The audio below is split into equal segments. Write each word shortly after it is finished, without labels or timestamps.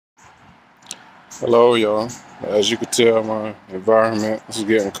Hello, y'all. As you can tell, my environment is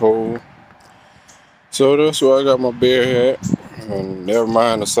getting cold. So that's why I got my bear hat. And never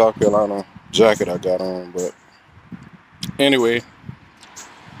mind the South Carolina jacket I got on. But anyway,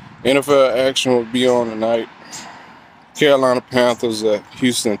 NFL action will be on tonight. Carolina Panthers at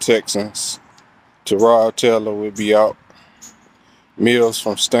Houston Texans. Terrell Taylor will be out. Mills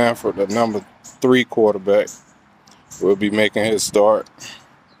from Stanford, the number 3 quarterback, will be making his start.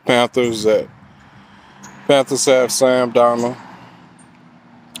 Panthers have Sam Darnold.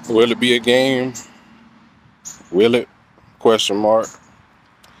 Will it be a game? Will it? Question mark.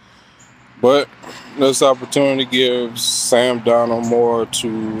 But this opportunity gives Sam Darnold more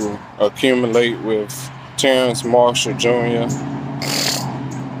to accumulate with Terrence Marshall Jr.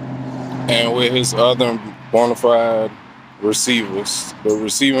 and with his other bona fide receivers. The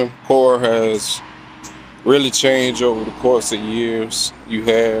receiving core has really changed over the course of years. You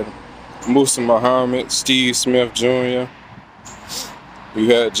had Musa Muhammad, Steve Smith Jr., you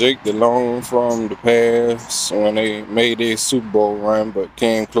had Jake Delhomme from the past when they made their Super Bowl run but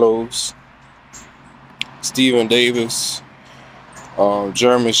came close. Steven Davis,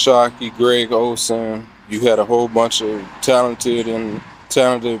 Jeremy Shockey, Greg Olsen. You had a whole bunch of talented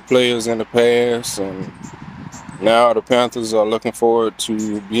players in the past, and now the Panthers are looking forward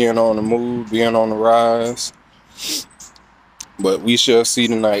to being on the move, being on the rise. But we shall see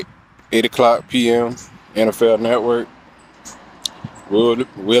tonight, 8 o'clock p.m., NFL Network.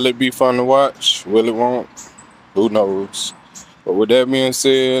 Will it be fun to watch? Will it won't? Who knows? But with that being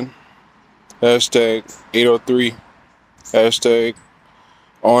said, hashtag 803, hashtag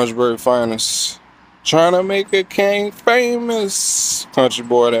Orangeburg Finest. Trying to make a king famous. Country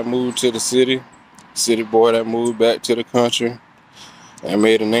boy that moved to the city. City boy that moved back to the country and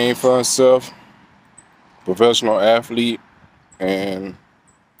made a name for himself. Professional athlete and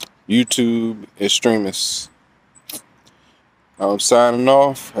YouTube extremist. I'm signing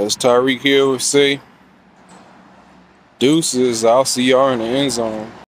off, as Tyreek Hill would say. Deuces, I'll see y'all in the end zone.